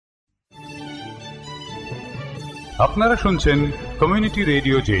আপনারা শুনছেন community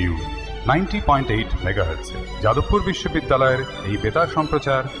radio JU 90.8 megahertz. Jadavpur বিশ্ববিদ্যালয়ের এই বেতার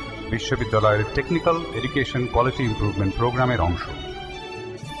সম্প্রচার বিশ্ববিদ্যালয়ের টেকনিক্যাল এডুকেশন কোয়ালিটি ইমপ্রুভমেন্ট প্রোগ্রামের অংশ।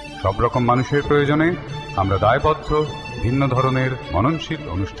 সব রকম মানুষের প্রয়োজনে আমরা দায়বদ্ধ ভিন্ন ধরনের মননশীল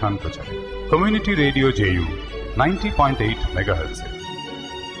অনুষ্ঠান প্রচারে। Community radio JU 90.8 megahertz.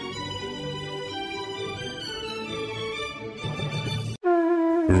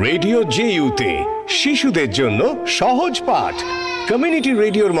 Radio জেইউতে শিশুদের জন্য সহজ পাঠ। কমিউনিটি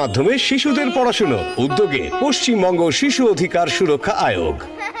রেডিওর মাধ্যমে শিশুদের পড়াশুনো উদ্যোগে পশ্চিমবঙ্গ শিশু অধিকার সুরক্ষা আয়োগ।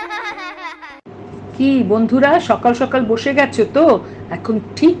 কি বন্ধুরা, সকাল সকাল বসে গেছো তো? এখন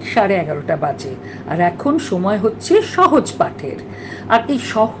ঠিক 11:30 বাজে, আর এখন সময় হচ্ছে সহজ পাঠের। আর এই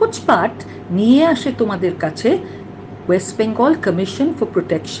সহজ পাঠ নিয়ে আসে তোমাদের কাছে West Bengal commission for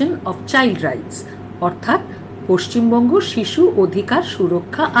protection of child rights, অর্থাৎ পশ্চিমবঙ্গ শিশু অধিকার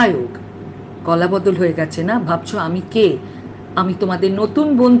সুরক্ষা আয়োগ। গলা বদল হয়ে গেছে না? ভাবছো আমি কে? আমি তোমাদের নতুন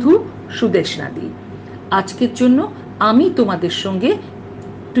বন্ধু সুদেশনা দি। আজকের জন্য আমি তোমাদের সঙ্গে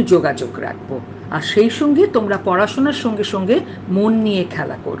একটু যোগাযোগ রাখবো, আর সেই সঙ্গে তোমরা পড়াশোনার সঙ্গে সঙ্গে মন নিয়ে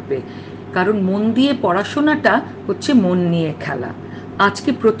খেলা করবে, কারণ মন দিয়ে পড়াশোনাটা হচ্ছে মন নিয়ে খেলা।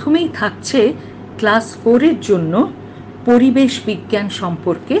 আজকে প্রথমেই থাকছে ক্লাস 4-এর জন্য পরিবেশ বিজ্ঞান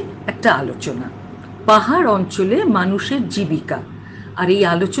সম্পর্কে একটা আলোচনা, পাহাড় অঞ্চলে মানুষের জীবিকা। আর এই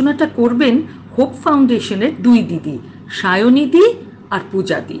আলোচনাটা করবেন হোপ ফাউন্ডেশনের 2 দিদি, সায়নিদি আর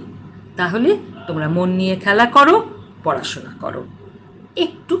পূজাদি। তাহলে তোমরা মন নিয়ে খেলা করো, পড়াশোনা করো,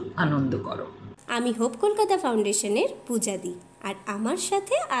 একটু আনন্দ করো। আমি হোপ কলকাতা ফাউন্ডেশনের পূজাদি, আর আমার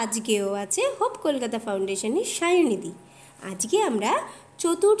সাথে আজকেও আছে হোপ কলকাতা ফাউন্ডেশনের সায়নিদি। আজকে আমরা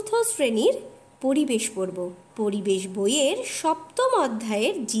 4র্থ শ্রেণীর পরিবেশ পড়ব। পরিবেশ বইয়ের 7ম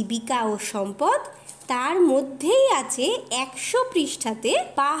অধ্যায়ের জীবিকা ও সম্পদ, তার মধ্যেই আছে 100 পৃষ্ঠাতে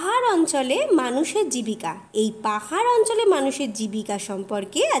পাহাড় অঞ্চলে মানুষের জীবিকা। এই পাহাড় অঞ্চলে মানুষের জীবিকা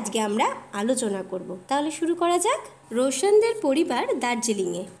সম্পর্কে আজকে আমরা আলোচনা করব। তাহলে শুরু করা যাক। রোশনদের পরিবার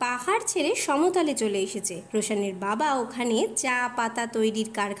দার্জিলিংয়ে পাহাড় ছেড়ে সমতলে চলে এসেছে। রোশনের বাবা ওখানে চা পাতা তৈরির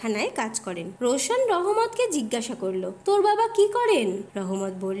কারখানায় কাজ করেন। রোশন রহমতকে জিজ্ঞাসা করলো, তোর বাবা কি করেন?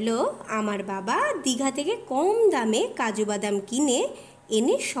 রহমত বলল, আমার বাবা দীঘা থেকে কম দামে কাজু বাদাম কিনে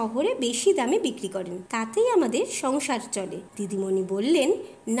এনে শহরে বেশি দামে বিক্রি করেন, তাতেই আমাদের সংসার চলে। দিদিমণি বললেন,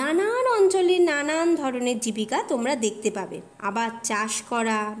 নানান অঞ্চলে নানান ধরনের জীবিকা তোমরা দেখতে পাবে। আবার চাষ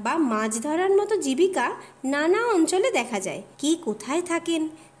করা বা মাছ ধরার মতো জীবিকা নানা অঞ্চলে দেখা যায়। কে কোথায় থাকেন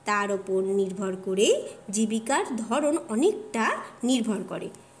তার ওপর নির্ভর করে জীবিকার ধরন অনেকটা নির্ভর করে।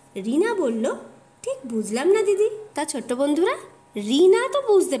 রিনা বলল, ঠিক বুঝলাম না দিদি। তা ছোট্ট বন্ধুরা, রিনা তো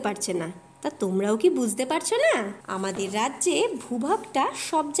বুঝতে পারছে না, তা তোমরাও কি বুঝতে পারছো না? আমাদের রাজ্যে ভূভাগটা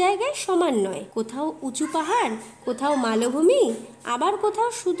সব জায়গায় সমান নয়। কোথাও উঁচু পাহাড়, কোথাও মালভূমি, আবার কোথাও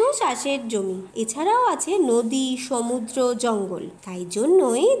শুধু চাষের জমি। এছাড়াও আছে নদী, সমুদ্র, জঙ্গল। তাই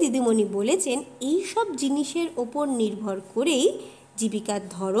জন্যই দিদিমণি বলেছেন এই সব জিনিসের ওপর নির্ভর করেই জীবিকার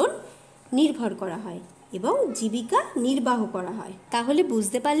ধরন নির্ভর করা হয় এবং জীবিকা নির্বাহ করা হয়। তাহলে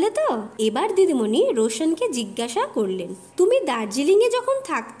বুঝতে পারলে তো? এবার দিদিমণি রোশনকে জিজ্ঞাসা করলেন, তুমি দার্জিলিংয়ে যখন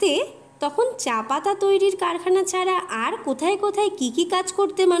থাকতে তখন চা পাতা তৈরির কারখানা ছাড়া আর কোথায় কোথায় কি কি কাজ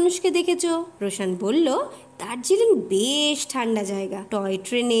করতে মানুষকে দেখেছো? রোশন বলল, দার্জিলিং বেশ ঠান্ডা জায়গা। টয়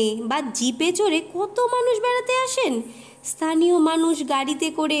ট্রেনে বা জিপে চড়ে কত মানুষ বেড়াতে আসেন। স্থানীয় মানুষ গাড়িতে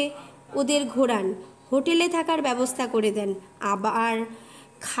করে ওদের ঘোরান, হোটেলে থাকার ব্যবস্থা করে দেন, আবার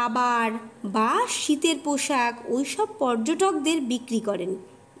খাবার বা শীতের পোশাক ওইসব পর্যটকদের বিক্রি করেন।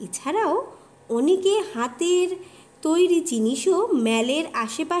 এছাড়াও অনেকে হাতের তৈরি জিনিসও ম্যালের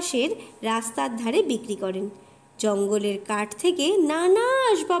আশেপাশের রাস্তার ধারে বিক্রি করেন। জঙ্গলের কাঠ থেকে নানা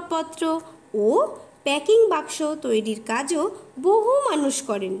আসবাবপত্র ও প্যাকিং বাক্স তৈরির কাজও বহু মানুষ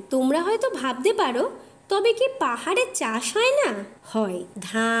করেন। তোমরা হয়তো ভাবতে পারো, তবে কি পাহাড়ে চাষ হয় না? হয়,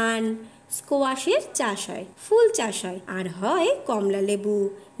 ধান, স্কোয়াশের চাষ হয়, ফুল চাষ হয়, আর হয় কমলা লেবু,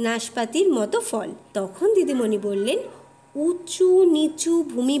 নাশপাতির মতো ফল। তখন দিদিমণি বললেন, উঁচু নিচু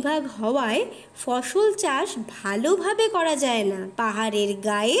ভূমিভাগ হওয়ায় ফসল চাষ ভালোভাবে করা যায় না। পাহাড়ের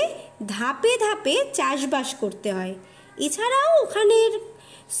গায়ে ধাপে ধাপে চাষবাস করতে হয়। এছাড়াও ওখানের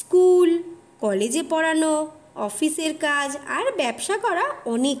স্কুল, কলেজে পড়ানো, অফিসের কাজ আর ব্যবসা করা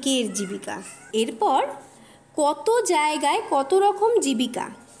অনেকের জীবিকা। এরপর কত জায়গায় কত রকম জীবিকা,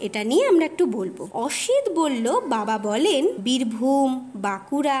 এটা নিয়ে আমরা একটু বলবো। অসিত বলল, বাবা বলেন বীরভূম,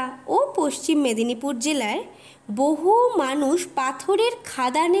 বাঁকুড়া ও পশ্চিম মেদিনীপুর জেলায় বহু মানুষ পাথরের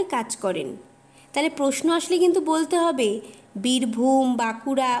খাদানে কাজ করেন। তাহলে প্রশ্ন আসলে কিন্তু বলতে হবে, বীরভূম,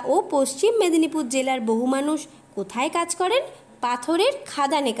 বাঁকুড়া ও পশ্চিম মেদিনীপুর জেলার বহু মানুষ কোথায় কাজ করেন? পাথরের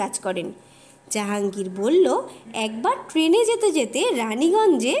খাদানে কাজ করেন। জাহাঙ্গীর বলল, একবার ট্রেনে যেতে যেতে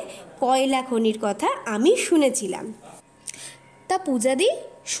রানীগঞ্জে কয়লা খনির কথা আমি শুনেছিলাম। তা পূজাদি,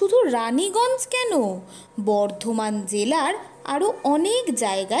 শুধু রানীগঞ্জ কেন, বর্ধমান জেলার আরও অনেক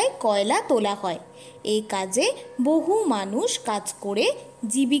জায়গায় কয়লা তোলা হয়। এই কাজে বহু মানুষ কাজ করে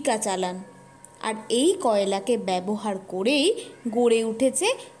জীবিকা চালান, আর এই কয়লাকে ব্যবহার করেই গড়ে উঠেছে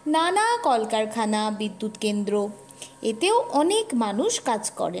নানা কলকারখানা, বিদ্যুৎ কেন্দ্র। এতেও অনেক মানুষ কাজ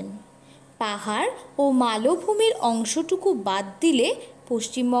করেন। পাহাড় ও মালভূমির অংশটুকু বাদ দিলে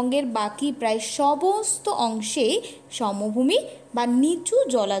পশ্চিমবঙ্গের বাকি প্রায় সমস্ত অংশেই সমভূমি বা নিচু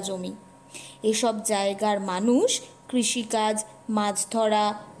জলাজমি। এসব জায়গার মানুষ কৃষিকাজ, মাছ ধরা,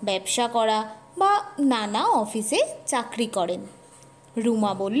 ব্যবসা করা বা নানা অফিসে চাকরি করেন।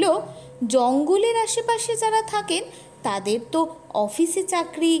 রুমা বলল, জঙ্গলের আশেপাশে যারা থাকেন তাদের তো অফিসে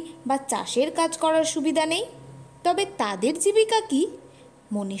চাকরি বা চাষের কাজ করার সুবিধা নেই, তবে তাদের জীবিকা কি?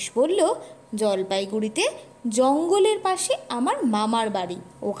 মনীষ বলল, জলপাইগুড়িতে জঙ্গলের পাশে আমার মামার বাড়ি।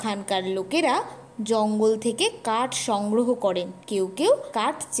 ওখানকার লোকেরা জঙ্গল থেকে কাঠ সংগ্রহ করেন, কেউ কেউ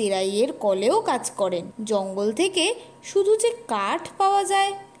কাঠ চেরাইয়ের কলেও কাজ করেন। জঙ্গল থেকে শুধু যে কাঠ পাওয়া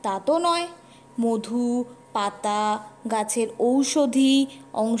যায় তা তো নয়, মধু, পাতা, গাছের ঔষধি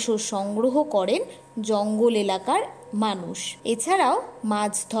অংশ সংগ্রহ করেন জঙ্গল এলাকার মানুষ। এছাড়াও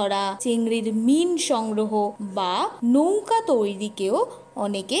মাছ ধরা, চিংড়ির মিন সংগ্রহ বা নৌকা তৈরিকেও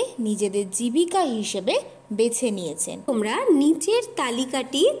অনেকে নিজেদের জীবিকা হিসেবে বেছে নিয়েছেন। তোমরা নিচের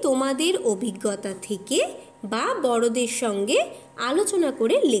তালিকাটি তোমাদের অভিজ্ঞতা থেকে বা বড়দের সঙ্গে আলোচনা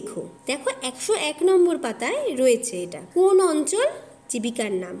করে লেখো। দেখো 101 নম্বর পাতায় রয়েছে এটা। কোন অঞ্চল,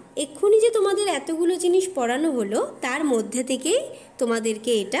 জীবিকার নাম। এক্ষুনি যে তোমাদের এতগুলো জিনিস পড়ানো হলো তার মধ্যে থেকেই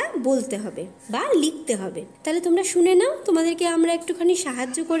তোমাদেরকে এটা বলতে হবে বা লিখতে হবে। তাহলে তোমরা শুনে নাও, তোমাদেরকে আমরা একটুখানি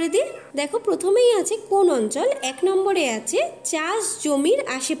সাহায্য করে দিই। দেখো প্রথমেই আছে কোন অঞ্চল, 1 নম্বরে আছে চাষ জমির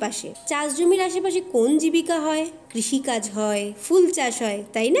আশেপাশে। চাষ জমির আশেপাশে কোন জীবিকা হয়? কৃষিকাজ হয়, ফুল চাষ হয়,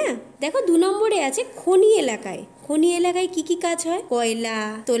 তাই না? দেখো 2 নম্বরে আছে খনি এলাকায়। খনি এলাকায় কি কি কাজ হয়? কয়লা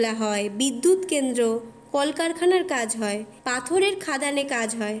তোলা হয়, বিদ্যুৎ কেন্দ্র, কলকারখানার কাজ হয়, পাথরের খাদানে কাজ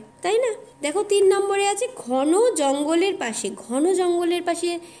হয়, তাই না? দেখো 3 নম্বরে আছে ঘন জঙ্গলের পাশে। ঘন জঙ্গলের পাশে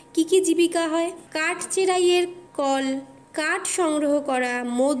কি কি জীবিকা হয়? কাঠ চেরাইয়ের কল, কাঠ সংগ্রহ করা,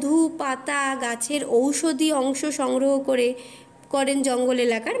 মধু, পাতা, গাছের ঔষধি অংশ সংগ্রহ করেন জঙ্গল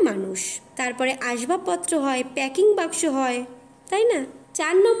এলাকার মানুষ। তারপরে আসবাবপত্র হয়, প্যাকিং বাক্স হয়, তাই না?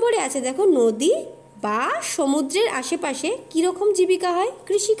 4 নম্বরে আছে দেখো নদী বা সমুদ্রের আশেপাশে কীরকম জীবিকা হয়?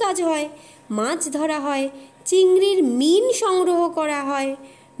 কৃষিকাজ হয়, মাছ ধরা হয়, চিংড়ির মিন সংগ্রহ করা হয়,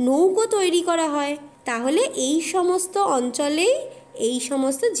 নৌকো তৈরি করা হয়। তাহলে এই সমস্ত অঞ্চলেই এই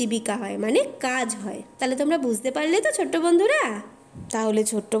সমস্ত জীবিকা হয়, মানে কাজ হয়। তাহলে তোমরা বুঝতে পারলে তো ছোট্ট বন্ধুরা? তাহলে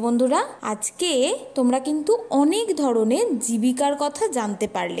ছোট্ট বন্ধুরা, আজকে তোমরা কিন্তু অনেক ধরনের জীবিকার কথা জানতে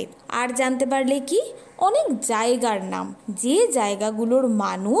পারলে। আর জানতে পারলে কি? অনেক জায়গার নাম, যে জায়গাগুলোর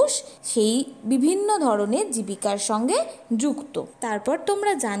মানুষ সেই বিভিন্ন ধরনের জীবিকার সঙ্গে যুক্ত। তারপর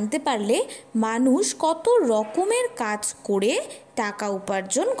তোমরা জানতে পারলে মানুষ কত রকমের কাজ করে টাকা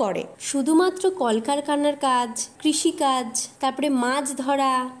উপার্জন করে। শুধুমাত্র কলকারখানার কাজ, কৃষিকাজ, তারপরে মাছ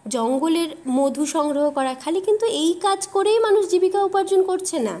ধরা, জঙ্গলের মধু সংগ্রহ করা, খালি কিন্তু এই কাজ করেই মানুষ জীবিকা উপার্জন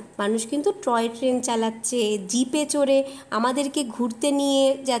করছে না। মানুষ কিন্তু টয় ট্রেন চালাচ্ছে, জিপে চড়ে আমাদেরকে ঘুরতে নিয়ে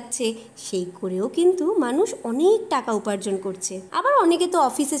যাচ্ছে, সেই করেও কিন্তু মানুষ অনেক টাকা উপার্জন করছে। আবার অনেকে তো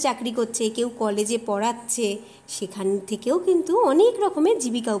অফিসে চাকরি করছে, কেউ কলেজে পড়াচ্ছে, সেখান থেকেও কিন্তু অনেক রকমের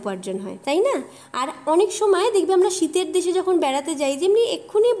জীবিকা উপার্জন হয়, তাই না? আর অনেক সময় দেখবে আমরা শীতের দেশে যখন বেড়াতে যাই, যেমনি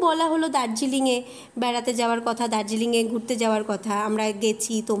এক্ষুনি বলা হলো দার্জিলিংয়ে বেড়াতে যাওয়ার কথা, দার্জিলিংয়ে ঘুরতে যাওয়ার কথা, আমরা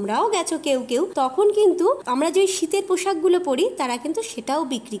গেছি, তোমরাও গেছো কেউ কেউ, তখন কিন্তু আমরা যে শীতের পোশাকগুলো পরি তারা কিন্তু সেটাও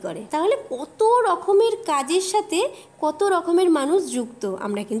বিক্রি করে। তাহলে কত রকমের কাজের সাথে কত রকমের মানুষ যুক্ত,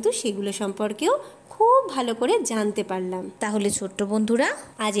 আমরা কিন্তু সেগুলো সম্পর্কেও খুব ভালো করে জানতে পারলাম। তাহলে ছোট্ট বন্ধুরা,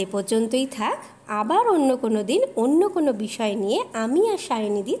 আজ এ পর্যন্তই থাক। আবার অন্য কোনো দিন অন্য কোনো বিষয় নিয়ে আমি আর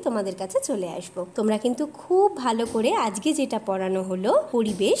সায়নিধি তোমাদের কাছে চলে আসব। তোমরা কিন্তু খুব ভালো করে আজকে যেটা পড়ানো হলো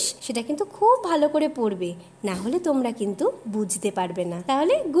পরিবেশ, সেটা কিন্তু খুব ভালো করে পড়বে, না হলে তোমরা কিন্তু বুঝতে পারবে না।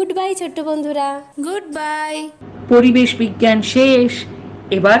 তাহলে গুড বাই ছোট্ট বন্ধুরা, গুড বাই। পরিবেশ বিজ্ঞান শেষ,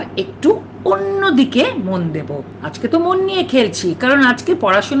 এবার একটু অন্যদিকে মন দেব। আজকে তো মন নিয়ে খেলছি, কারণ আজকে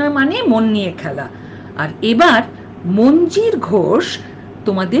পড়াশোনা মানে মন নিয়ে খেলা। আর এবার মঞ্জির ঘোষ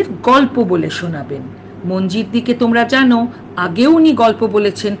তোমাদের গল্প বলে শোনাবেন। মঞ্জির দিকে তোমরা জানো, আগেও উনি গল্প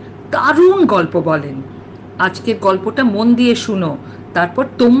বলেছেন, দারুণ গল্প বলেন। আজকের গল্পটা মন দিয়ে শুনো, তারপর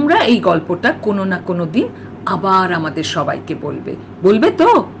তোমরা এই গল্পটা কোনো না কোনো দিন আবার আমাদের সবাইকে বলবে। বলবে তো?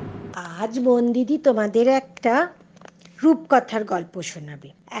 আজ মন দিদি তোমাদের একটা রূপকথার গল্প শোনাবে।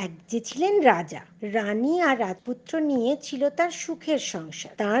 এক যে ছিলেন রাজা, রানী আর রাজপুত্র নিয়ে ছিল তার সুখের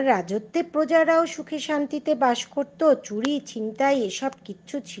সংসার। তার রাজত্বে প্রজারাও সুখে শান্তিতে বাস করত, চুরি ছিনতাই এসব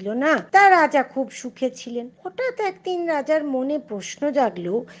কিচ্ছু ছিল না। তা রাজা খুব সুখে ছিলেন। হঠাৎ একদিন রাজার মনে প্রশ্ন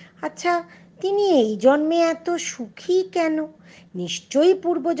জাগলো, আচ্ছা, তিনি এই জন্মে এত সুখী কেন? নিশ্চয়ই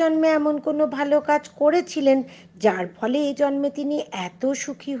পূর্বজন্মে এমন কোনো ভালো কাজ করেছিলেন যার ফলে এই জন্মে তিনি এত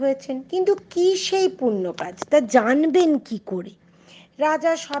সুখী হয়েছেন। কিন্তু কি সেই পুণ্য কাজ, তা জানবেন কি করে?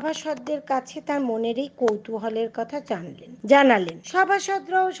 রাজা সভাসদদের কাছে তার মনের এই কৌতূহলের কথা জানালেন।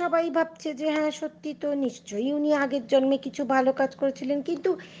 সভাসদরাও সবাই ভাবছে যে হ্যাঁ, সত্যি তো, নিশ্চয়ই উনি আগের জন্মে কিছু ভালো কাজ করেছিলেন,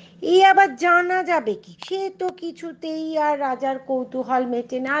 কিন্তু এই আবার জানা যাবে কি? সে তো কিছুতেই আর রাজার কৌতূহল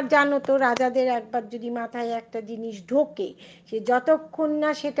মেটে না। আর জানো তো, রাজাদের একবার যদি মাথায় একটা জিনিস ঢোকে, সে যতক্ষণ না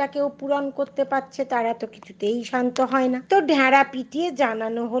সেটা কেউ পূরণ করতে পারছে তারা তো কিছুতেই শান্ত হয় না। তো ঢেঁড়া পিটিয়ে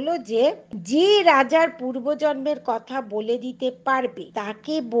জানানো হলো যে যে রাজার পূর্বজন্মের কথা বলে দিতে পারবে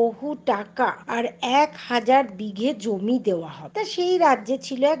তাকে বহু টাকা আর 1000 বিঘে জমি দেওয়া হবে। তা সেই রাজ্যে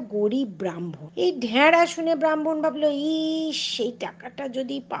ছিল এক গরিব ব্রাহ্মণ। এই ঢেঁড়া শুনে ব্রাহ্মণ ভাবলো, ইস, সেই টাকাটা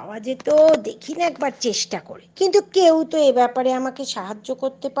যদি পাওয়া যেত, দেখি না একবার চেষ্টা করে। কিন্তু কেউ তো এ ব্যাপারে আমাকে সাহায্য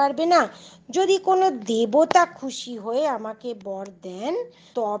করতে পারবে না। যদি কোনো দেবতা খুশি হয়ে আমাকে বর দেন,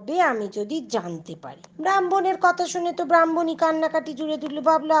 তবে আমি যদি জানতে পারি। ব্রাহ্মণের কথা শুনে তো ব্রাহ্মণী কান্নাকাটি জুড়ে দিল।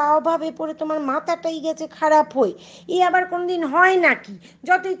 ভাবলো, অভাবে পড়ে তোমার মাথাটাই গেছে খারাপ হয়ে। এ আবার কোনদিন হয় নাকি?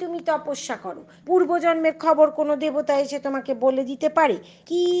 যতই তুমি তপস্যা করো, পূর্বজন্মের খবর কোনো দেবতা এসে তোমাকে বলে দিতে পারে?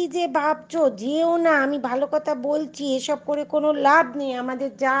 কি যে ভাবছো, যেও না, আমি ভালো কথা বলছি। এসব করে কোনো লাভ নেই, আমাদের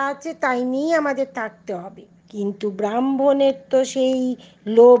যা আছে তাই নিয়েই আমাদের থাকতে হবে। কিন্তু ব্রাহ্মণের তো সেই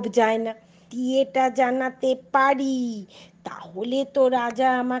লোভ যায় না। এটা জানাতে পারি, তাহলে তো রাজা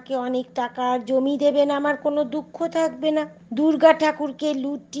আমাকে অনেক টাকা আর জমি দেবেন, আমার কোনো দুঃখ থাকবে না। দুর্গা ঠাকুরকে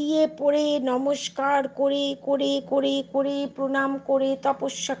লুটিয়ে পড়ে নমস্কার করে করে করে করে প্রণাম করে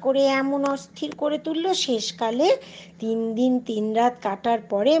তপস্যা করে এমন অস্থির করে তুলল, শেষকালে 3 দিন 3 রাত কাটার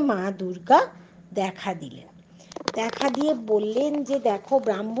পরে মা দুর্গা দেখা দিয়ে বললেন যে দেখো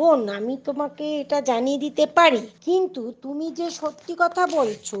ব্রাহ্মণ, আমি তোমাকে এটা জানিয়ে দিতে পারি, কিন্তু তুমি যে সত্যি কথা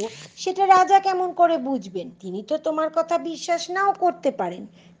বলছো সেটা রাজা কেমন করে বুঝবেন? তিনি তো তোমার কথা বিশ্বাস নাও করতে পারেন।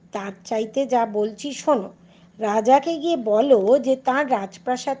 তার চাইতে যা বলছি শোনো, রাজাকে গিয়ে বলো যে তার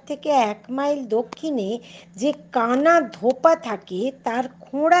রাজপ্রাসাদ থেকে 1 মাইল দক্ষিণে যে কানা ধোপা থাকে, তার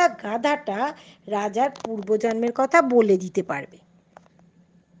খোঁড়া গাধাটা রাজার পূর্বজন্মের কথা বলে দিতে পারবে।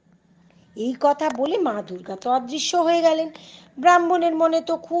 এই কথা বলে মা দুর্গা তো অদৃশ্য হয়ে গেলেন। ব্রাহ্মণের মনে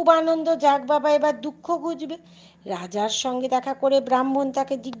তো খুব আনন্দ, যাক বাবা, এবার দুঃখ ঘুচবে। রাজার সঙ্গে দেখা করে ব্রাহ্মণ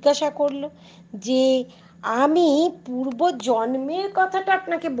তাকে জিজ্ঞাসা করলো যে আমি পূর্ব জন্মের কথাটা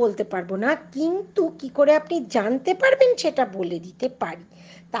আপনাকে বলতে পারবো না, কিন্তু কি করে আপনি জানতে পারবেন সেটা বলে দিতে পারি।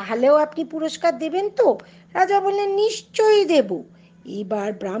 তাহলেও আপনি পুরস্কার দেবেন তো? রাজা বললেন, নিশ্চয়ই দেব। এবার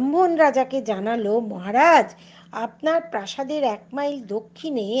ব্রাহ্মণ রাজাকে জানালো, মহারাজ, আপনার প্রাসাদের 1 মাইল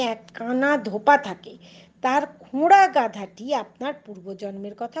দক্ষিণে এক কানা ধোপা থাকে, তার খোঁড়া গাধাটি আপনার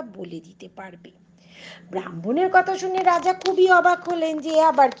পূর্বজন্মের কথা বলে দিতে পারবে। ব্রাহ্মণের কথা শুনে রাজা খুবই অবাক হলেন যে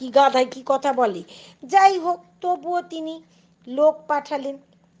আবার কি, গাধায় কি কথা বলে? যাই হোক, তবুও তিনি লোক পাঠালেন।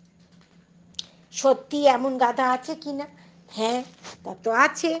 সত্যি এমন গাধা আছে কিনা? হ্যাঁ, তা তো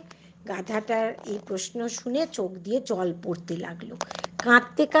আছে। গাধাটার এই প্রশ্ন শুনে চোখ দিয়ে জল পড়তে লাগলো।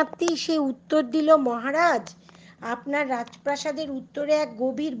 কাঁদতে কাঁদতেই সে উত্তর দিল, মহারাজ, আপনার রাজপ্রাসাদের উত্তরে এক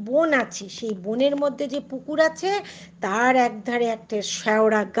গভীর বন আছে। সেই বনের মধ্যে যে পুকুর আছে, তার একধারে একটা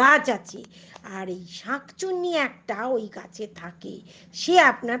শেওড়া গাছ আছে, আর এই শাঁকচুন্নি একটা ওই গাছে থাকে। সে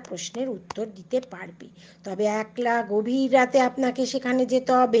আপনার প্রশ্নের উত্তর দিতে পারবে, তবে একলা গভীর রাতে আপনাকে সেখানে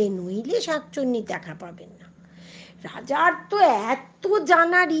যেতে হবে, নইলে শাঁকচুন্নি দেখা পাবেন না। রাজার তো এত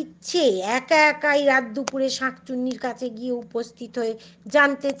জানার ইচ্ছে, একা একাই রাত দুপুরে শাঁকচুন্নির কাছে গিয়ে উপস্থিত হয়ে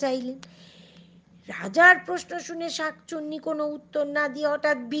জানতে চাইলেন। রাজার প্রশ্ন শুনে শাঁকচুন্নি কোনো উত্তর না দিয়ে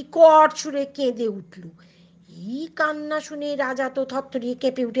হঠাৎ বিকট সুরে কেঁদে উঠল। এই কান্না শুনে রাজা তো থরথরিয়ে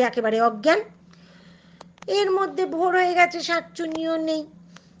কেঁপে উঠে একেবারে অজ্ঞান। এর মধ্যে ভোর হয়ে গেছে, শাঁকচুন্নিও নেই।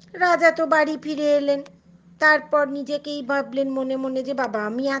 রাজা তো বাড়ি ফিরে এলেন। তারপর নিজেকেই ভাবলেন মনে মনে যে বাবা,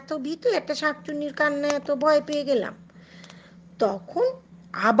 আমি এত ভীতু, একটা শাঁকচুন্নির কান্নায় এত ভয় পেয়ে গেলাম। তখন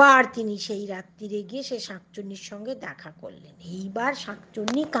আবার তিনি সেই রাত্রিরে গিয়ে সে শাঁকচুন্নির সঙ্গে দেখা করলেন। এইবার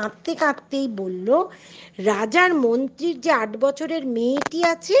শাঁকচুন্নি কাঁদতে কাঁদতেই বলল, রাজার মন্ত্রীর যে 8 বছরের মেয়েটি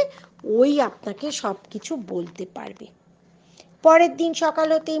আছে, ওই আপনাকে সব কিছু বলতে পারবে। পরের দিন সকাল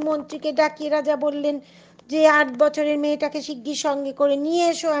হতেই মন্ত্রীকে ডাকিয়ে রাজা বললেন যে 8 বছরের মেয়েটাকে শিগগির সঙ্গে করে নিয়ে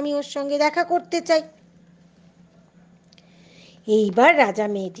এসো, আমি ওর সঙ্গে দেখা করতে চাই। এইবার রাজা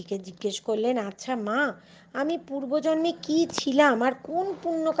মেয়েটিকে জিজ্ঞেস করলেন, আচ্ছা মা, আমি পূর্বজন্মে কি ছিলাম আর কোন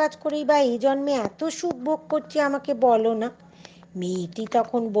পুণ্য কাজ করেই বা এই জন্মে এত সুখ ভোগ করছি, আমাকে বলো না। মেয়েটি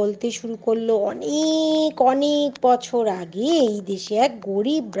তখন বলতে শুরু করলো, অনেক অনেক বছর আগে এই দেশে এক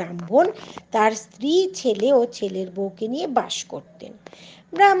গরিব ব্রাহ্মণ তার স্ত্রী, ছেলে ও ছেলের বউকে নিয়ে বাস করতেন।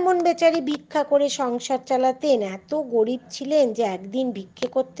 ব্রাহ্মণ বেচারি ভিক্ষা করে সংসার চালাতেন। এত গরিব ছিলেন যে একদিন ভিক্ষে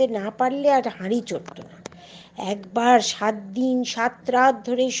করতে না পারলে আর হাঁড়ি চড়ত না। একবার 7 দিন 7 রাত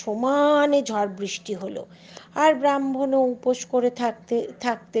ধরে সমানে ঝড় বৃষ্টি হলো, আর ব্রাহ্মণও উপোস করে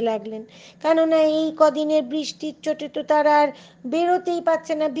থাকতে লাগলেন। কেননা এই কদিনের বৃষ্টির চোটে তো তারা আর বেরোতেই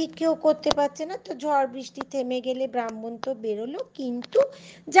পারছে না, ভিক্ষেও করতে পারছে না। তো ঝড় বৃষ্টি থেমে গেলে ব্রাহ্মণ তো বেরোলো, কিন্তু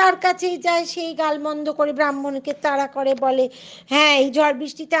যার কাছেই যায় সেই গালমন্দ করে ব্রাহ্মণকে তাড়া করে, বলে, হ্যাঁ, এই ঝড়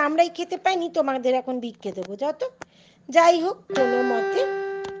বৃষ্টিতে আমরাই খেতে পাইনি, তোমাদের এখন ভিক্ষে দেবো, যত। যাই হোক, কোনো মতে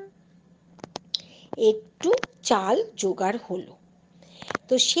একটু চাল জোগাড় হলো।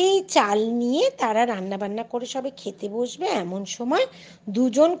 তো সেই চাল নিয়ে তারা রান্না বান্না করে সবে খেতে বসবে, এমন সময়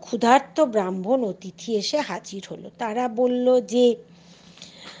দুজন ক্ষুধার্ত ব্রাহ্মণ অতিথি এসে হাজির হলো। তারা বলল যে,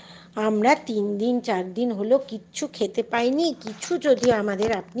 আমরা 3 দিন 4 দিন হলো কিচ্ছু খেতে পাইনি, কিছু যদি আমাদের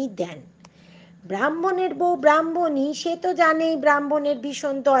আপনি দেন। ব্রাহ্মণের বউ ব্রাহ্মণী, সে তো জানেই ব্রাহ্মণের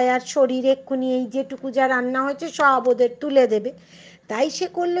ভীষণ দয়ার শরীর, এক্ষুনি এই যেটুকু যা রান্না হয়েছে সব ওদের তুলে দেবে। তাই সে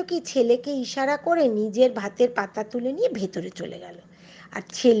করলো কি, ছেলেকে ইশারা করে নিজের ভাতের পাতা তুলে নিয়ে ভেতরে চলে গেল, আর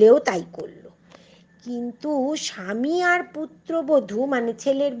ছেলেও তাই করলো। কিন্তু স্বামী আর পুত্রবধূ মানে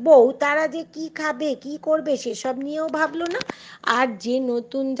ছেলের বউ, তারা যে কি খাবে কি করবে সেসব নিয়েও ভাবলো না, আর যে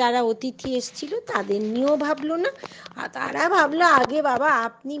নতুন যারা অতিথি এসেছিল তাদের নিয়েও ভাবলো না। আর তারা ভাবলো, আগে বাবা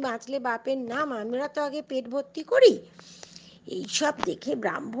আপনি বাঁচলে বাপের নাম, আমরা তো আগে পেট ভর্তি করি। এইসব দেখে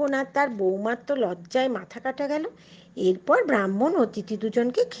ব্রাহ্মণ আর তার বৌমার তো লজ্জায় মাথা কাটা গেল। এরপর ব্রাহ্মণ অতিথি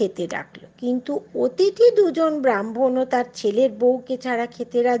দুজনকে খেতে ডাকলো, কিন্তু অতিথি দুজন ব্রাহ্মণ ও তার ছেলের বউকে ছাড়া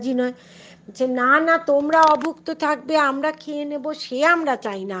খেতে রাজি নয়। যে না না, তোমরা অভুক্ত থাকবে, আমরা খেয়ে নেব, সে আমরা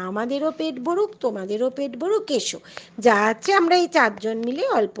চাই না, আমাদেরও পেট ভরুক তোমাদেরও পেট ভরুক, এসো যা আছে আমরা এই 4 জন মিলে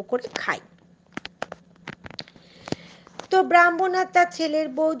অল্প করে খাই। তো ব্রাহ্মণ আর তার ছেলের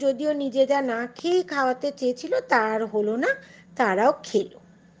বউ যদিও নিজেরা না খেয়ে খাওয়াতে চেয়েছিল, তার হলো না, তারাও খেলো।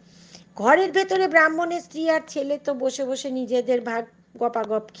 ঘরের ভেতরে ব্রাহ্মণের স্ত্রী আর ছেলে তো বসে বসে নিজেদের ভাগ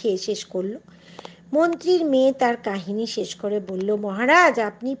গপাগপ খেয়ে শেষ করলো। মন্ত্রীর মেয়ে তার কাহিনী শেষ করে বলল, মহারাজ,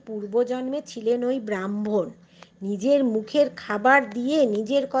 আপনি পূর্বজন্মে ছিলেন ওই ব্রাহ্মণ, নিজের মুখের খাবার দিয়ে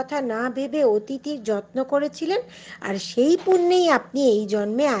নিজের কথা না ভেবে অতিথির যত্ন করেছিলেন, আর সেই পুণ্যেই আপনি এই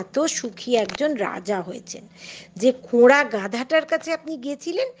জন্মে এত সুখী একজন রাজা হয়েছেন। যে খোঁড়া গাধাটার কাছে আপনি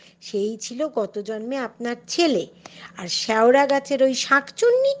গেছিলেন, সেই ছিল গত জন্মে আপনার ছেলে, আর শেওড়া গাছের ওই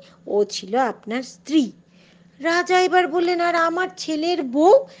শাঁকচুন্নি, ও ছিল আপনার স্ত্রী। রাজা এবার বললেন, আর আমার ছেলের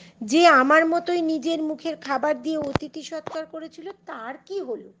বউ, যে আমার মতোই নিজের মুখের খাবার দিয়ে অতিথি সৎকার করেছিল, তার কি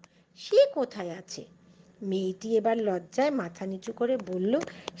হলো? সে কোথায় আছে? মেয়েটি এবার লজ্জায় মাথা নিচু করে বলল,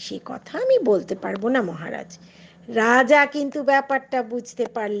 সে কথা আমি বলতে পারবো না মহারাজ। রাজা কিন্তু ব্যাপারটা বুঝতে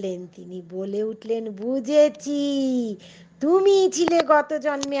পারলেন। তিনি বলে উঠলেন, বুঝেছি, তুমি ছিলে গত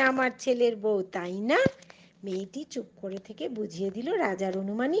জন্মে আমার ছেলের বউ, তাই না? মেয়েটি চুপ করে থেকে বুঝিয়ে দিল, রাজার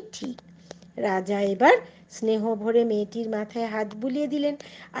অনুমানই ঠিক। রাজা এবার স্নেহ ভরে মেয়েটির মাথায় হাত বুলিয়ে দিলেন,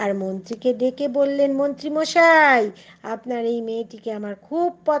 আর মন্ত্রীকে ডেকে বললেন, মন্ত্রী মশাই, আপনার এই মেয়েটিকে আমার খুব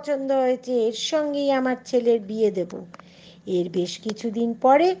পছন্দ হয়েছে, এর সঙ্গেই আমার ছেলের বিয়ে দেব। এর বেশ কিছুদিন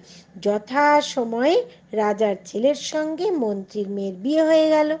পরে যথাসময়ে রাজার ছেলের সঙ্গে মন্ত্রীর মেয়ের বিয়ে হয়ে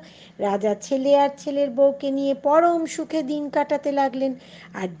গেল। রাজা ছেলে আর ছেলের বউকে নিয়ে পরম সুখে দিন কাটাতে লাগলেন।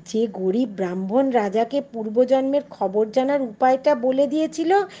 আর যে গরিব ব্রাহ্মণ রাজাকে পূর্বজন্মের খবর জানার উপায়টা বলে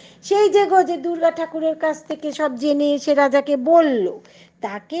দিয়েছিল, সেই যে দুর্গা ঠাকুরের কাছ থেকে সব জেনে এসে রাজাকে বলল,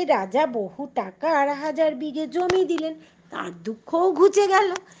 তাকে রাজা বহু টাকা আর 1000 বিঘে জমি দিলেন। তার দুঃখও ঘুচে গেল।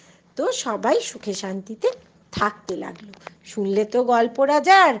 তো সবাই সুখে শান্তিতে থাকতে লাগলো। শুনলে তো গল্প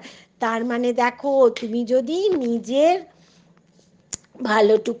রাজার। তার মানে দেখো, তুমি যদি নিজের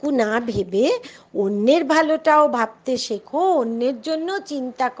ভালোটুকু না ভেবে অন্যের ভালোটাও ভাবতে শেখো, অন্যের জন্য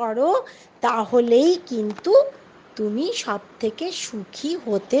চিন্তা করো, তাহলেই কিন্তু তুমি সব থেকে সুখী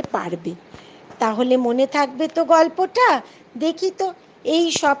হতে পারবে। তাহলে মনে থাকবে তো গল্পটা? দেখি তো এই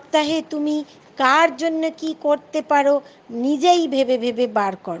সপ্তাহে তুমি কার জন্য কি করতে পারো, নিজেই ভেবে ভেবে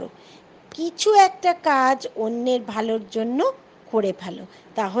বার করো। কিছু একটা কাজ অন্যের ভালোর জন্য করে ফেলো,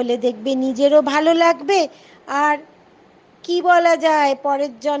 তাহলে দেখবে নিজেরও ভালো লাগবে। আর কি বলা যায়,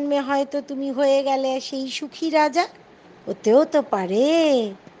 পরের জন্মে হয়তো তুমি হয়ে গেলে সেই সুখী রাজা, হতেও তো পারে।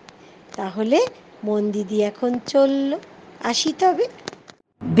 তাহলে মন দিদি এখন চললো, আসি তবে।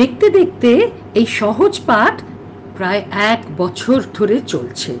 দেখতে দেখতে এই সহজ পাঠ প্রায় 1 বছর ধরে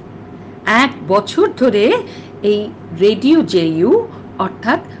চলছে। 1 বছর ধরে এই রেডিও জেইউ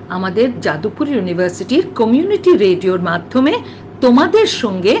অর্থাৎ আমাদের যাদবপুর ইউনিভার্সিটির কমিউনিটি রেডিওর মাধ্যমে তোমাদের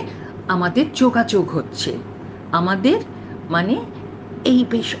সঙ্গে আমাদের যোগাযোগ হচ্ছে। আমাদের মানে এই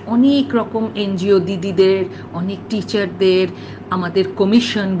বেশ অনেক রকম এনজিও দিদিদের, অনেক টিচারদের, আমাদের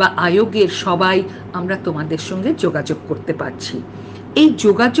কমিশন বা আয়োগের সবাই আমরা তোমাদের সঙ্গে যোগাযোগ করতে পারছি। এই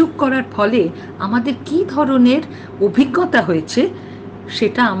যোগাযোগ করার ফলে আমাদের কি ধরনের অভিজ্ঞতা হয়েছে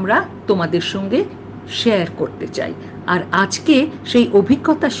সেটা আমরা তোমাদের সঙ্গে শেয়ার করতে চাই। আর আজকে সেই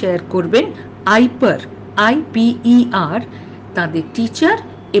অভিজ্ঞতা শেয়ার করবেন IPER তাদের টিচার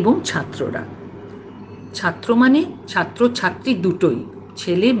এবং ছাত্ররা। ছাত্র মানে ছাত্র ছাত্রী দুটোই,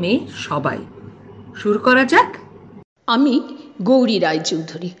 ছেলে মেয়ে সবাই। শুরু করা যাক। আমি গৌরী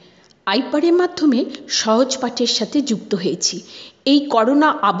রায়চৌধুরী, আইপারের মাধ্যমে সহজ পাঠের সাথে যুক্ত হয়েছি। এই করোনা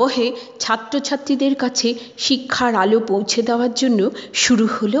আবহে ছাত্রছাত্রীদের কাছে শিক্ষার আলো পৌঁছে দেওয়ার জন্য শুরু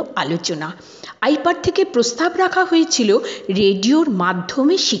হলো আলোচনা। আইপার থেকে প্রস্তাব রাখা হয়েছিল রেডিওর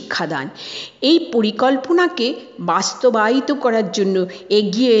মাধ্যমে শিক্ষাদান। এই পরিকল্পনাকে বাস্তবায়িত করার জন্য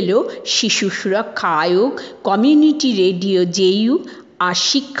এগিয়ে এলো শিশু সুরক্ষা আয়োগ, কমিউনিটি রেডিও জেইউ আর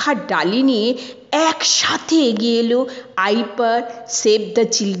শিক্ষার ডালি নিয়ে একসাথে এগিয়ে এলো আইপার, save the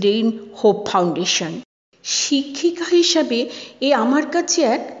children, hope foundation. শিক্ষিকা হিসাবে এ আমার কাছে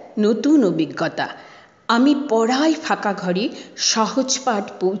এক নতুন অভিজ্ঞতা। আমি পড়াই ফাঁকা ঘরে, সহজ পাঠ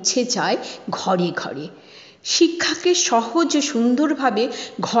পৌঁছে যায় ঘরে ঘরে। শিক্ষাকে সহজ ও সুন্দরভাবে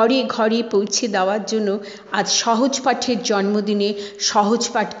ঘরে ঘরে পৌঁছে দেওয়ার জন্য আজ সহজ পাঠের জন্মদিনে সহজ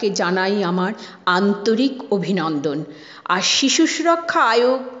পাঠকে জানাই আমার আন্তরিক অভিনন্দন। আর শিশু সুরক্ষা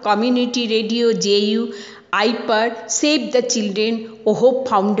আয়োগ, community radio JU, আইপার, save the children O hope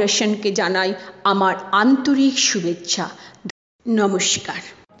ফাউন্ডেশনকে জানাই আমার আন্তরিক শুভেচ্ছা। নমস্কার।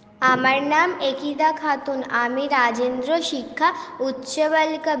 আমার নাম একিদা খাতুন। আমি রাজেন্দ্র শিক্ষা উচ্চ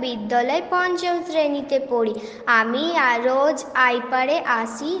বালিকা বিদ্যালয় ৫ম শ্রেণীতে পড়ি। আমি রোজ আইপারে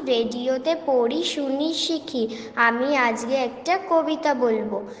আসি, রেডিওতে পড়ি, শুনি, শিখি। আমি আজকে একটা কবিতা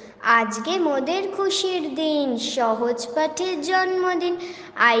বলবো। আজকে মোদের খুশির দিন, সহজ পাঠের জন্মদিন।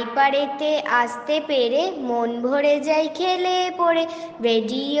 আইপারেতে আসতে পেরে মন ভরে যায় খেলে পড়ে।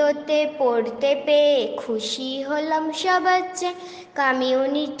 রেডিওতে পড়তে পেয়ে খুশি হলাম সবার চেয়ে।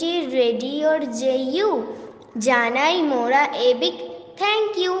 কমিউনিটি রেডিওর জেইউ জানাই মোরা এবিক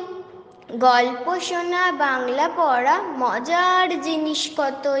থ্যাংক ইউ। গল্প শোনা, বাংলা পড়া, মজার জিনিস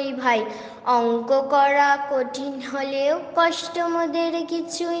কতই ভাই। অঙ্ক করা কঠিন হলেও কষ্ট মোদের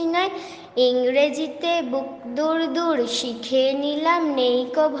কিছুই নয়। ইংরেজিতে বুক দূর দূর শিখে নিলাম, নেই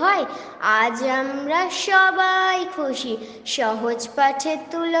কো ভয়। আজ আমরা সবাই খুশি, সহজ পাঠের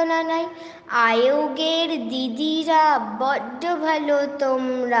তুলনা নাই। আয়োগের দিদিরা বড্ড ভালো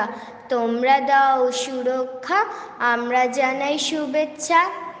তোমরা, তোমরা দাও সুরক্ষা, আমরা জানাই শুভেচ্ছা।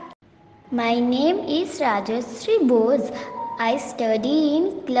 My name is Rajashree Bose. I study in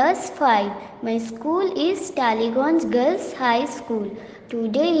class 5. My school is Taliganj Girls High School.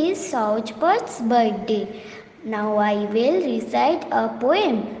 Today is Sohoj's birthday. Now I will recite a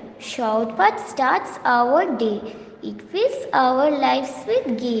poem. Sohoj starts our day. It fills our lives with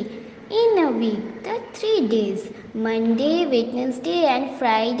gay. In a week, the 3 days, Monday, Wednesday and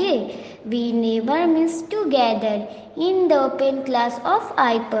Friday, we never miss together in the open class of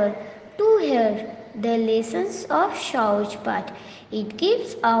IPER to hear the lessons of Sohoj. It gives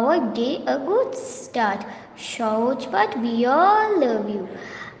our day a good start. Sohoj, we all love you.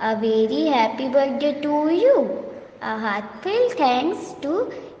 A very happy birthday to you. A heartfelt thanks to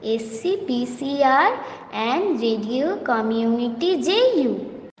SCPCR and Radio Community JU.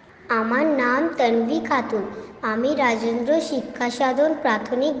 আমার নাম তন্বী খাতুন। আমি রাজেন্দ্র শিক্ষা সাধন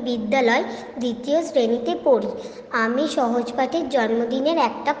প্রাথমিক বিদ্যালয় ২য় শ্রেণীতে পড়ি। আমি সহজ পাঠের জন্মদিনের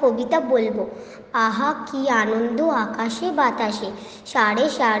একটা কবিতা বলবো। আহা কি আনন্দ আকাশে বাতাসে, সারে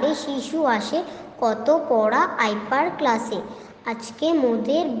সারে শিশু আসে, কত পড়া আইপার ক্লাসে। আজকে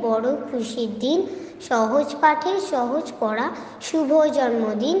মোদের বড় খুশির দিন, সহজ পাঠের সহজ পড়া, শুভ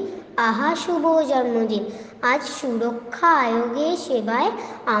জন্মদিন, আহা শুভ জন্মদিন। আজ সুরক্ষা আয়োগের সেবায়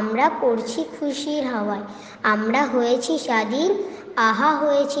আমরা পড়ছি খুশির হাওয়ায়। আমরা হয়েছি স্বাধীন, আহা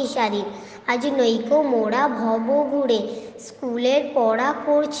হয়েছি স্বাধীন। আজ নৈকো মোরা ভব ঘুরে, স্কুলের পড়া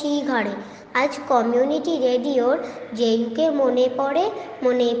করছি ঘরে। আজ কমিউনিটি রেডিওর জেইউকে মনে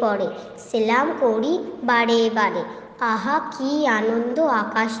পড়ে, সেলাম করি বারে বারে। আহা কি আনন্দ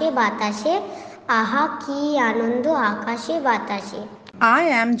আকাশে বাতাসে, আহা কি আনন্দ আকাশে বাতাসে। I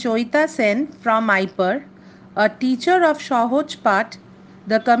am Joita Sen from IPER, a teacher of Sohoj Path,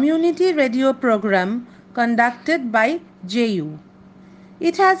 the community radio program conducted by JU.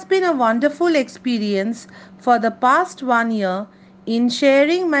 It has been a wonderful experience for the past 1 year in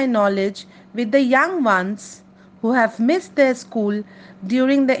sharing my knowledge with the young ones who have missed their school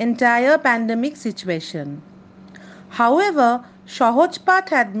during the entire pandemic situation. However, Sohoj Path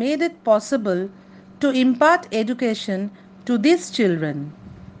had made it possible to impart education to these children.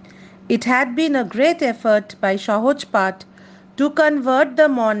 It had been a great effort by Sohoj Path to convert the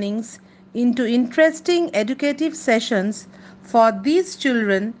mornings into interesting educative sessions for these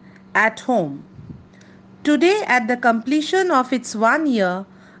children at home. Today, at the completion of its 1 year,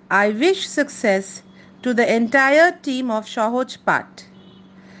 I wish success to the entire team of Sohoj Path.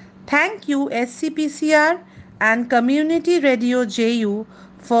 Thank you SCPCR and Community Radio JU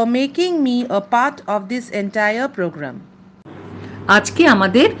for making me a part of this entire program. আজকে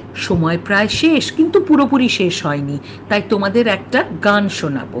আমাদের সময় প্রায় শেষ, কিন্তু পুরোপুরি শেষ হয়নি, তাই তোমাদের একটা গান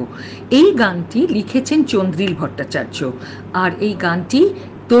শোনাবো। এই গানটি লিখেছেন চন্দ্রিল ভট্টাচার্য, আর এই গানটি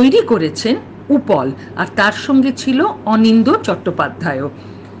তৈরি করেছেন উপল, আর তার সঙ্গে ছিল অনিন্দ চট্টোপাধ্যায়।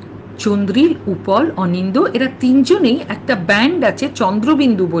 চন্দ্রিল, উপল, অনিন্দ এরা তিনজনেই একটা ব্যান্ড আছে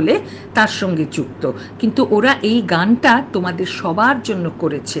চন্দ্রবিন্দু বলে, তার সঙ্গে যুক্ত, কিন্তু ওরা এই গানটা তোমাদের সবার জন্য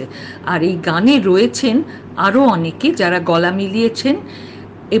করেছে। আর এই গানে রয়েছেন আরও অনেকে যারা গলা মিলিয়েছেন,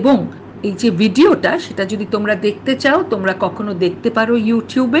 এবং এই যে ভিডিওটা, সেটা যদি তোমরা দেখতে চাও তোমরা কখনো দেখতে পারো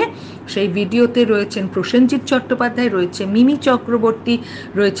ইউটিউবে। সেই ভিডিওতে রয়েছেন প্রসেনজিৎ চট্টোপাধ্যায়, রয়েছে মিমি চক্রবর্তী,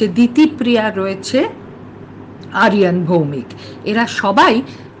 রয়েছে দিতিপ্রিয়া, রয়েছে আরিয়ান ভৌমিক। এরা সবাই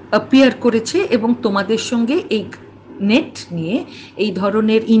অ্যাপিয়ার করেছে এবং তোমাদের সঙ্গে এই নেট নিয়ে, এই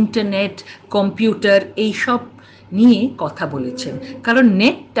ধরনের ইন্টারনেট, কম্পিউটার, এইসব নিয়ে কথা বলেছেন। কারণ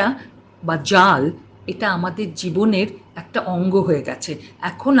নেটটা বা জাল, এটা আমাদের জীবনের একটা অঙ্গ হয়ে গেছে।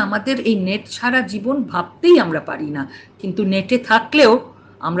 এখন আমাদের এই নেট ছাড়া জীবন ভাবতেই আমরা পারি না, কিন্তু নেটে থাকলেও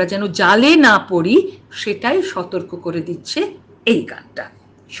আমরা যেন জালে না পড়ি সেটাই সতর্ক করে দিচ্ছে এই গানটা।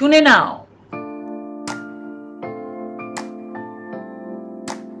 শুনে নাও।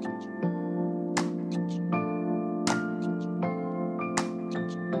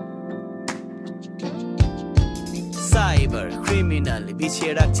 সাইবার ক্রিমিনাল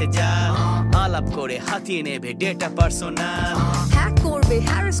বিছিয়ে রাখছে জাল, আলাপ করে হাতিয়ে নেবে ডেটা পার্সোনাল, হ্যাক করবে,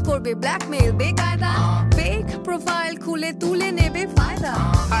 হ্যারাস করবে, ব্ল্যাকমেল, বেকায়দা, ফেক প্রোফাইল খুলে তুলে নেবে ফায়দা।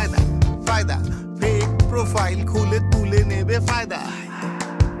 ফায়দা ফায়দা, ফেক প্রোফাইল খুলে তুলে নেবে ফায়দা।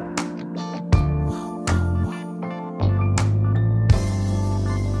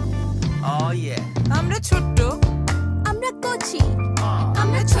 আমরা ছোট্ট, আমরা কচি,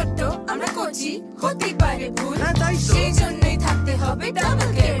 আমরা ছোট্ট, আমরা কচি, হতে পারে ভুল, সেই জন্যই থাকতে হবে ডাবল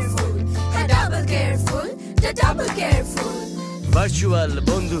কেয়ারফুল। হ্যাঁ, double careful, double careful. Virtual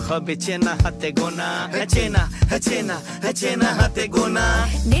বন্ধু হবে চেনা হাতে গোনা, চেনা চেনা চেনা হাতে গোনা।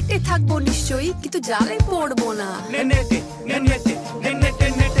 নেটে থাকবো নিশ্চয়ই, কিন্তু জালে পড়বো না। নেটে নেটে নেটে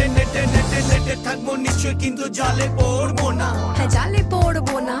নেটে নেটে নেটে নেটে থাকবো নিশ্চয়ই, কিন্তু জালে পড়বো না। হ্যাঁ, জালে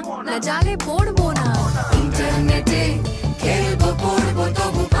পড়বো না, না জালে পড়বো না। ইন্টারনেটে খেলবো পড়বো,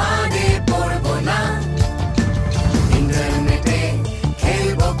 তবু ফাঁদে পড়বো না। ইন্টারনেটে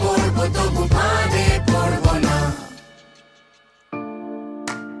খেলবো পড়বো, তবু ফাঁদে পড়বো না।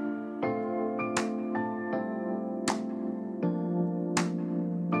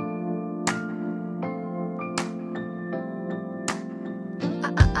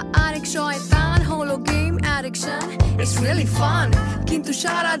 আরেক শয়তান হলো game addiction, it's really fun, কিন্তু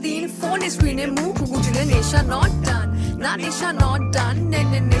সারাদিন ফোনে স্ক্রিনে মুখ গুজলে নেশা নট ডান, না নেশা নট ডান,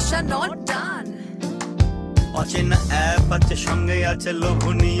 নেশা নট ডান। অচেনা অ্যাপ আছে, সঙ্গে আছে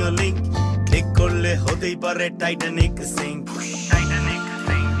লোভনীয় লিঙ্ক, ক্লিক করলে হতেই পারে Titanic sync. Titanic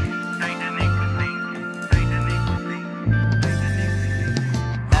sync, Titanic sync, Titanic sync.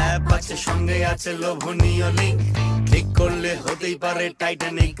 App আছে, সঙ্গে আছে লোভনীয় লিঙ্ক, ক্লিক করলে হতেই পারে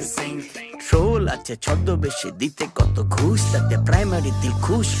টাইটানিক সিঙ্ক। ট্রোল আছে ছদ্মবেশে, দিতে কত ঘুষ, তাতে প্রাইমারি দিল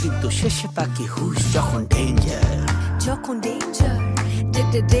খুশ, কিন্তু শেষে পাখি হুশ। যখন ডেঞ্জার, যখন ডেঞ্জার,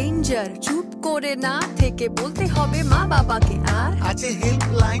 ডেঞ্জার, চুপ করে না থেকে বলতে হবে মা বাবাকে। আর আছে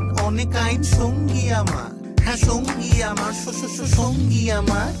হেল্পলাইন অনেক আইন, সঙ্গী আমার, হ্যাঁ সঙ্গী আমার, সঙ্গী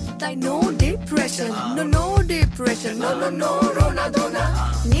আমার। তাই no depression, no depression, no রোনাদোনা।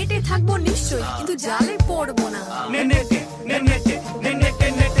 নেটে থাকবো নিশ্চয়ই, কিন্তু জালে পড়বো না। নেটে নেটে নেটে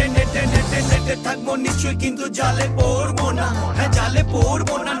নেটে নেটে নেটে নেটে থাকবো নিশ্চয়ই, কিন্তু জালে পড়বো না। হ্যাঁ, জালে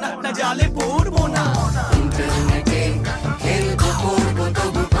পড়বো না, না জালে পড়বো না। ইন্টারনেটে খেলবো পড়বো,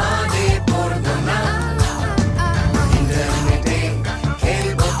 তবু ফাঁদে পড়বো না। ইন্টারনেটে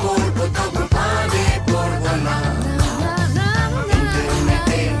খেলবো পড়বো, তবু ফাঁদে পড়বো না।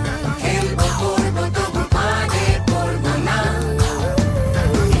 ইন্টারনেটে খেলবো পড়বো, তবু ফাঁদে পড়বো না।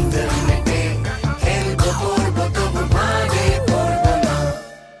 ইন্টারনেটে খেলবো পড়বো, তবু ফাঁদে পড়বো না।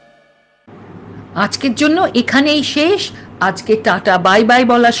 আজকের জন্য এখানেই শেষ। আজকে টাটা বাই বাই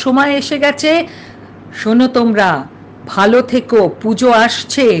বলার সময় এসে গেছে। শোনো তোমরা, ভালো থেকো, পুজো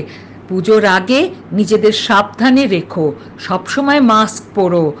আসছে। পুজোর আগে নিজেদের সাবধানে রেখো, সবসময় মাস্ক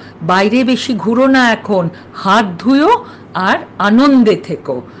পরো, বাইরে বেশি ঘুরো না, এখন হাত ধুয়ো আর আনন্দে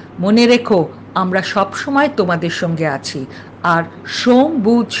থেকো। মনে রেখো আমরা সবসময় তোমাদের সঙ্গে আছি। আর সোম,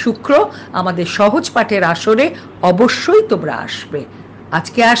 বুধ, শুক্র আমাদের সহজ পাঠের আসরে অবশ্যই তোমরা আসবে।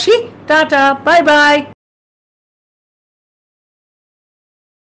 আজকে আসি, টাটা, বাই বাই।